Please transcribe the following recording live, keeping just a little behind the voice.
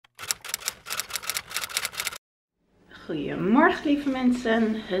Goedemorgen lieve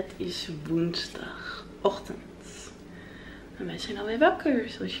mensen, het is woensdagochtend. En wij zijn alweer wakker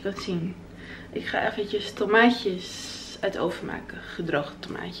zoals je kan zien. Ik ga eventjes tomaatjes uit de oven maken, gedroogde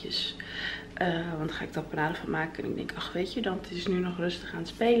tomaatjes. Want daar ga ik tapenade van maken en ik denk, ach weet je dan, het is nu nog rustig aan het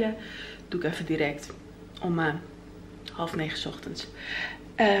spelen. Doe ik even direct om 8:30 ochtends.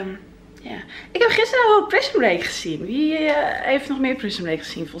 Ja. Ik heb gisteren al Prison Break gezien. Wie heeft nog meer Prison Break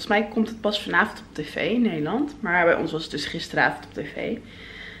gezien? Volgens mij komt het pas vanavond op tv in Nederland. Maar bij ons was het dus gisteravond op tv.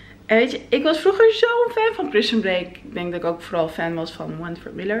 En weet je, ik was vroeger zo'n fan van Prison Break. Ik denk dat ik ook vooral fan was van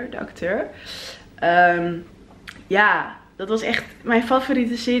Wentworth Miller, de acteur. Ja, dat was echt mijn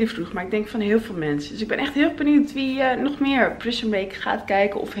favoriete serie vroeger. Maar ik denk van heel veel mensen. Dus ik ben echt heel benieuwd wie nog meer Prison Break gaat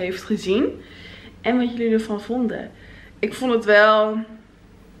kijken of heeft gezien. En wat jullie ervan vonden. Ik vond het wel...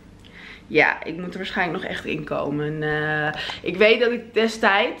 Ja, ik moet er waarschijnlijk nog echt in komen. Ik weet dat ik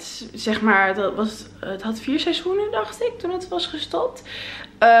destijds, zeg maar, het had 4 seizoenen dacht ik, toen het was gestopt.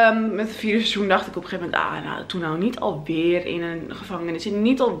 Met het 4e seizoen dacht ik op een gegeven moment, nou, toen nou niet alweer in een gevangenis en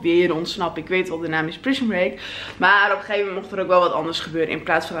niet alweer ontsnappen. Ik weet wel, de naam is Prison Break. Maar op een gegeven moment mocht er ook wel wat anders gebeuren in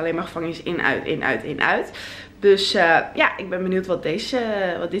plaats van alleen maar gevangenis in, uit, in, uit, in, uit. Dus ja, ik ben benieuwd wat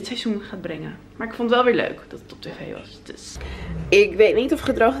dit seizoen gaat brengen. Maar ik vond het wel weer leuk dat het op tv was. Dus. Ik weet niet of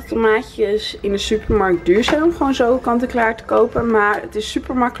gedroogde tomaatjes in de supermarkt duur zijn om gewoon zo kant-en-klaar te kopen. Maar het is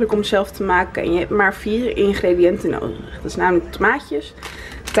super makkelijk om zelf te maken. En je hebt maar 4 ingrediënten nodig. Dat is namelijk tomaatjes,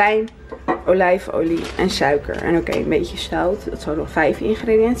 tijm, olijfolie en suiker. En oké, een beetje zout. Dat zou nog 5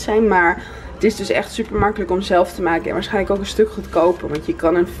 ingrediënten zijn. Maar het is dus echt super makkelijk om zelf te maken. En waarschijnlijk ook een stuk goedkoper. Want je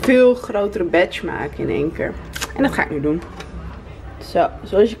kan een veel grotere batch maken in één keer. En dat ga ik nu doen. Zo,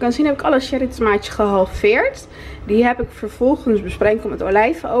 zoals je kan zien heb ik alle cherry tomaatjes gehalveerd. Die heb ik vervolgens besprenkeld met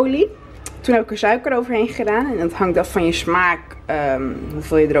olijfolie. Toen heb ik er suiker overheen gedaan. En dat hangt af van je smaak.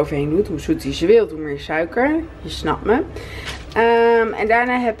 Hoeveel je eroverheen doet. Hoe zoet je wilt, hoe meer suiker. Je snapt me. En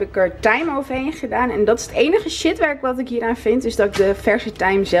daarna heb ik er tijm overheen gedaan. En dat is het enige shitwerk wat ik hieraan vind. Is dat ik de verse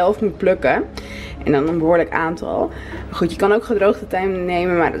tijm zelf moet plukken. En dan een behoorlijk aantal. Maar goed, je kan ook gedroogde tijm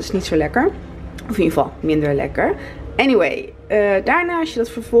nemen. Maar dat is niet zo lekker. Of in ieder geval minder lekker. Anyway, daarna als je dat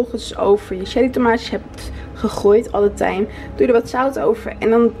vervolgens over je cherry tomaatjes hebt gegooid, alle tijm, doe je er wat zout over. En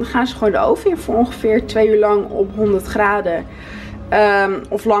dan gaan ze gewoon de oven in voor ongeveer 2 uur lang op 100 graden.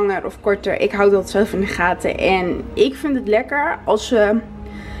 Of langer of korter. Ik hou dat zelf in de gaten. En ik vind het lekker als ze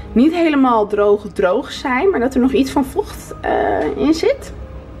niet helemaal droog zijn. Maar dat er nog iets van vocht in zit.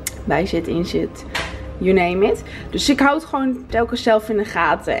 In zit. You name it. Dus ik hou het gewoon telkens zelf in de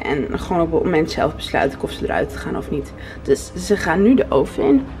gaten. En gewoon op het moment zelf besluit ik of ze eruit gaan of niet. Dus ze gaan nu de oven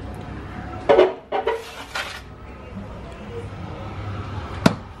in.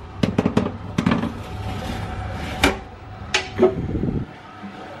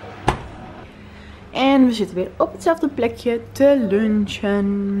 En we zitten weer op hetzelfde plekje te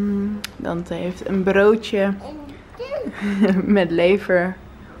lunchen. Dante heeft een broodje met lever,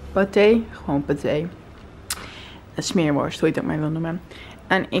 paté, gewoon paté. Een smeerworst, hoe je het ook maar wil noemen.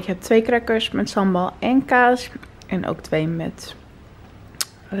 En ik heb 2 crackers met sambal en kaas. En ook 2 met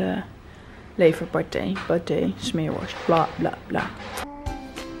leverpaté, paté, smeerworst, bla bla bla.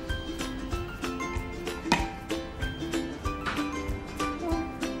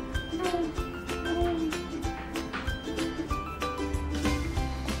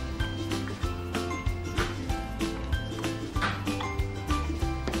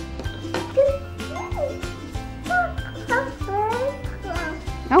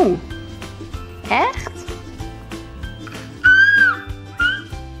 Oh, echt?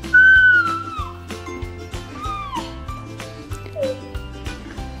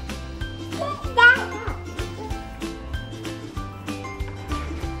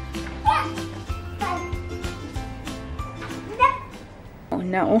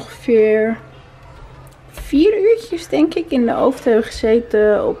 Nou, ongeveer 4 uurtjes denk ik in de oven te hebben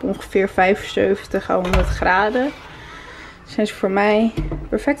gezeten op ongeveer 75 à 100 graden. Zijn ze voor mij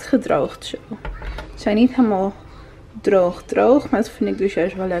perfect gedroogd zo. Ze zijn niet helemaal droog, maar dat vind ik dus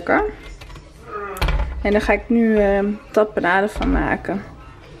juist wel lekker. En daar ga ik nu tapenade van maken.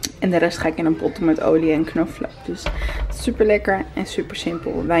 En de rest ga ik in een pot doen met olie en knoflook. Dus super lekker en super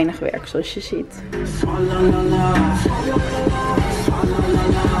simpel. Weinig werk zoals je ziet.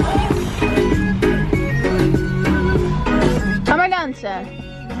 Ga maar dansen.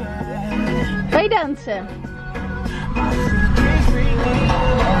 Ga je dansen?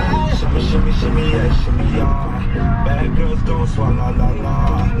 Shimmy, shimmy, yeah, shimmy, yeah. Bad girls don't swallow, la,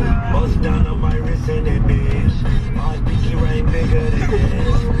 la. Bust down on my wrist and it bitch. My pinky ring bigger than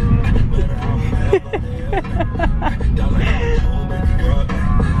this.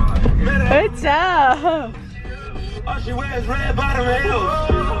 Good job.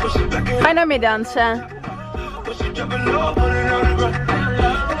 Ga je nou mee dansen?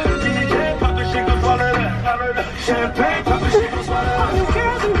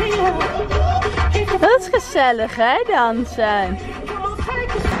 Dat is gezellig, hè, dansen.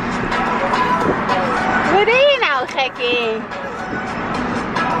 Wat doe je nou, gekkie?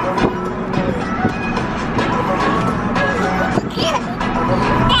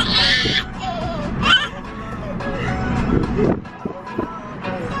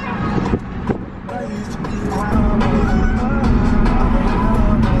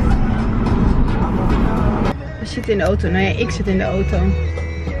 We zitten in de auto. Nou ja, ik zit in de auto.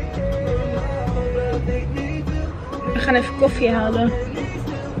 We gaan even koffie halen.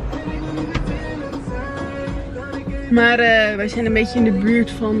 Maar wij zijn een beetje in de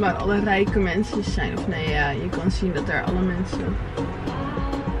buurt van waar alle rijke mensen zijn. Of nee, ja, je kan zien dat daar alle mensen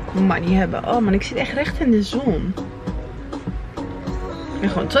money hebben. Oh man, ik zit echt recht in de zon. Ik ben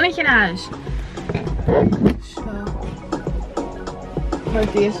gewoon het zonnetje naar huis. Zo. Maar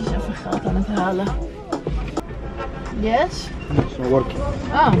het eerst is even geld aan het halen. Yes? It's not working.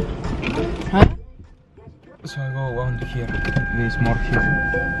 Oh. Huh? So I go around here. This morning.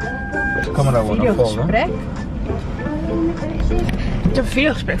 The camera will not fall, Videogesprek? Ik heb een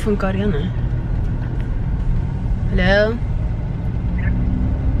videogesprek van Karianne. Hallo?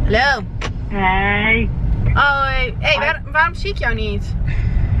 Hallo? Hey. Oh, hey, waarom zie ik jou niet?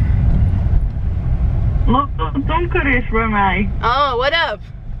 Omdat het donker is bij mij. Oh, what up?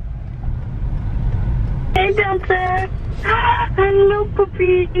 Hey tante. Hallo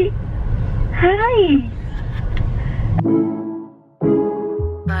papi. Hi.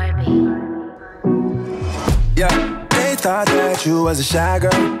 Yeah, they thought that you was a shy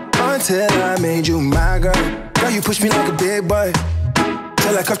girl until I made you my girl. Girl, you pushed me like a big boy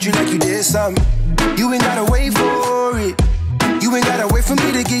till I cuffed you like you did something. You ain't gotta wait for it. You ain't gotta wait for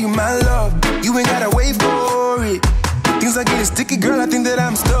me to give you my love. You ain't gotta wait for it. Things are getting sticky, girl, I think that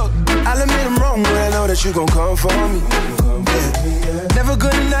I'm stuck. I'll admit I'm wrong when I know that you gon' come for me. Yeah. Never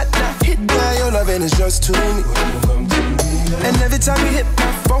gonna not hit by your love and it's just to me. And every time you hit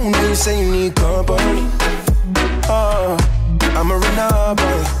my phone, you say you need company. Oh, I'ma run up on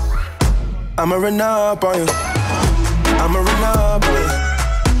you. I'ma run up on you. I'ma run up on you.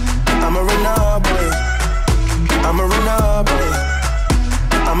 I'ma run up on you. I'ma run up on you.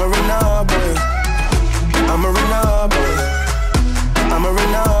 I'ma run up on you. I'ma run up on you. I'ma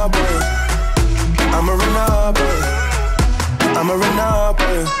run up on you. I'ma run up on you. I'ma run up on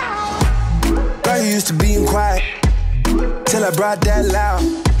you. Girl, you used to being quiet till I brought that loud.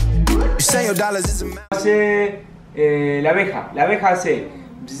 You say your dollars is a amount. La abeja hace.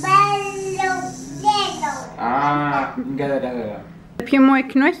 Ah, gada. Heb je een mooi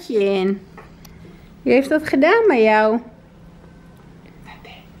knotje in? Wie heeft dat gedaan bij jou?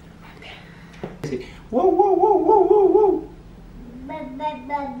 Wow, wow, wow, wow, wow, wow.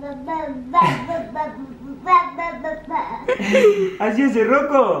 Así es,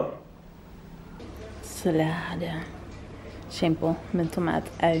 Rocco. Salade. Simpel, met tomaat,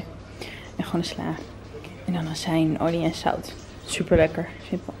 ui en gewoon een sla. En dan azijn, olie en zout. Super lekker,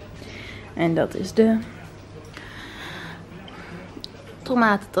 simpel. En dat is de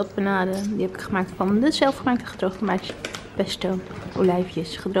tomatentapenade. Die heb ik gemaakt van de zelfgemaakte gedroogde tomaatjes. Pesto,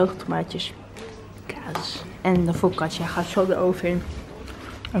 olijfjes, gedroogde tomaatjes, kaas. En de focaccia gaat zo de oven in.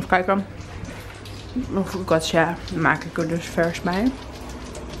 Even kijken. De focaccia maak ik er dus vers bij.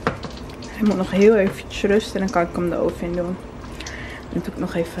 Hij moet nog heel eventjes rusten en dan kan ik hem de oven in doen. Dan doe ik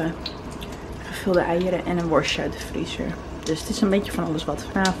nog even gevulde eieren en een worstje uit de vriezer. Dus het is een beetje van alles wat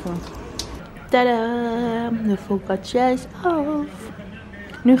vanavond. Tadaa! De focaccia is af.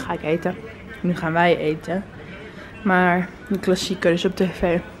 Nu ga ik eten. Nu gaan wij eten. Maar de klassieker is op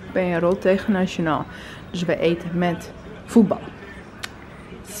tv. PNRO tegen Nationaal. Dus wij eten met voetbal.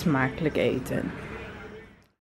 Smakelijk eten.